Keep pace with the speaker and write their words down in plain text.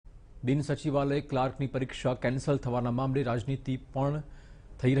બિન સચિવાલય ક્લાર્કની પરીક્ષા કેન્સલ થવાના મામલે રાજનીતિ પણ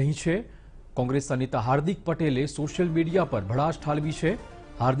થઈ રહી છે। કોંગ્રેસના નેતા હાર્દિક પટેલે સોશિયલ મીડિયા પર ભડાસ ઠાલવી છે।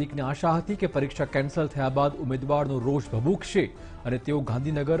 હાર્દિકને આશા હતી કે પરીક્ષા કેન્સલ થયા બાદ ઉમેદવારનો રોષ ભભૂકશે અને તેઓ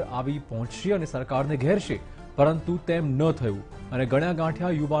ગાંધીનગર આવી પહોંચશે અને સરકારને ઘેરશે, પરંતુ તેમ ન થયું અને ગણ્યા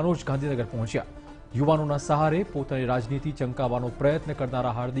ગાંઠ્યા યુવાનો જ ગાંધીનગર પહોંચ્યા। યુવાનોના સહારે પોતાની રાજનીતિ ચમકાવવાનો પ્રયત્ન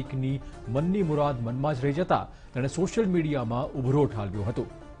કરનારા હાર્દિકની મનની મુરાદ મનમાં જ રહી જતા તેણે સોશિયલ મીડિયામાં ઉભરો ઠાલવ્યો હતો।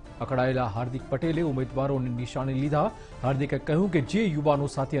 અકળાયેલા હાર્દિક પટેલે ઉમેદવારોને નિશાને લીધા। હાર્દિકે કહ્યું કે જે યુવાનો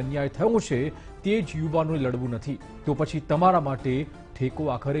સાથે અન્યાય થયો છે તે જ યુવાનોએ લડવું નથી, તો પછી તમારા માટે ઠેકો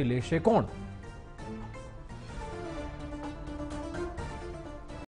આખરે લેશે કોણ?